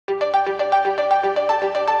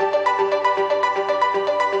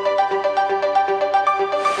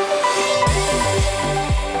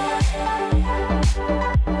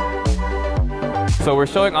So we're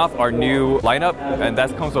showing off our new lineup, and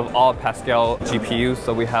that comes with all Pascal GPUs.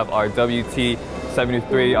 So we have our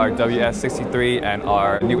WT73, our WS63, and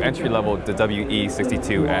our new entry level, the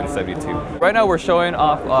WE62 and 72. Right now we're showing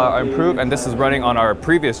off our improved, and this is running on our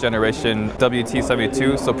previous generation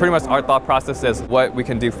WT72. So pretty much our thought process is what we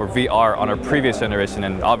can do for VR on our previous generation,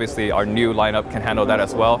 and obviously our new lineup can handle that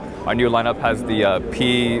as well. Our new lineup has the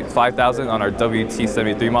P5000 on our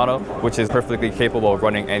WT73 model, which is perfectly capable of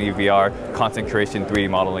running any VR, content creation, 3D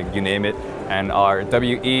modeling, you name it. And our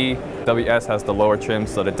WS has the lower trim,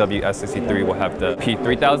 so the WS63 will have the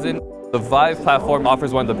P3000. The Vive platform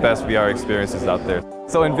offers one of the best VR experiences out there.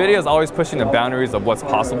 So NVIDIA is always pushing the boundaries of what's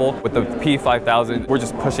possible. With the P5000, we're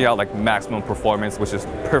just pushing out like maximum performance, which is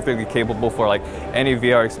perfectly capable for like any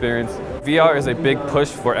VR experience. VR is a big push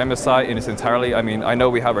for MSI in its entirety. I mean, I know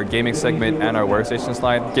we have our gaming segment and our Workstations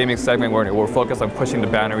line. Gaming segment, we're focused on pushing the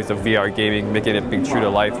boundaries of VR gaming, making it be true to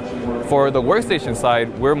life. For the Workstation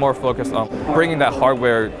side, we're more focused on bringing that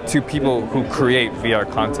hardware to people who create VR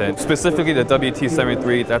content. Specifically the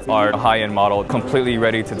WT73, that's our high-end model, completely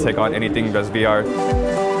ready to take on anything that's VR.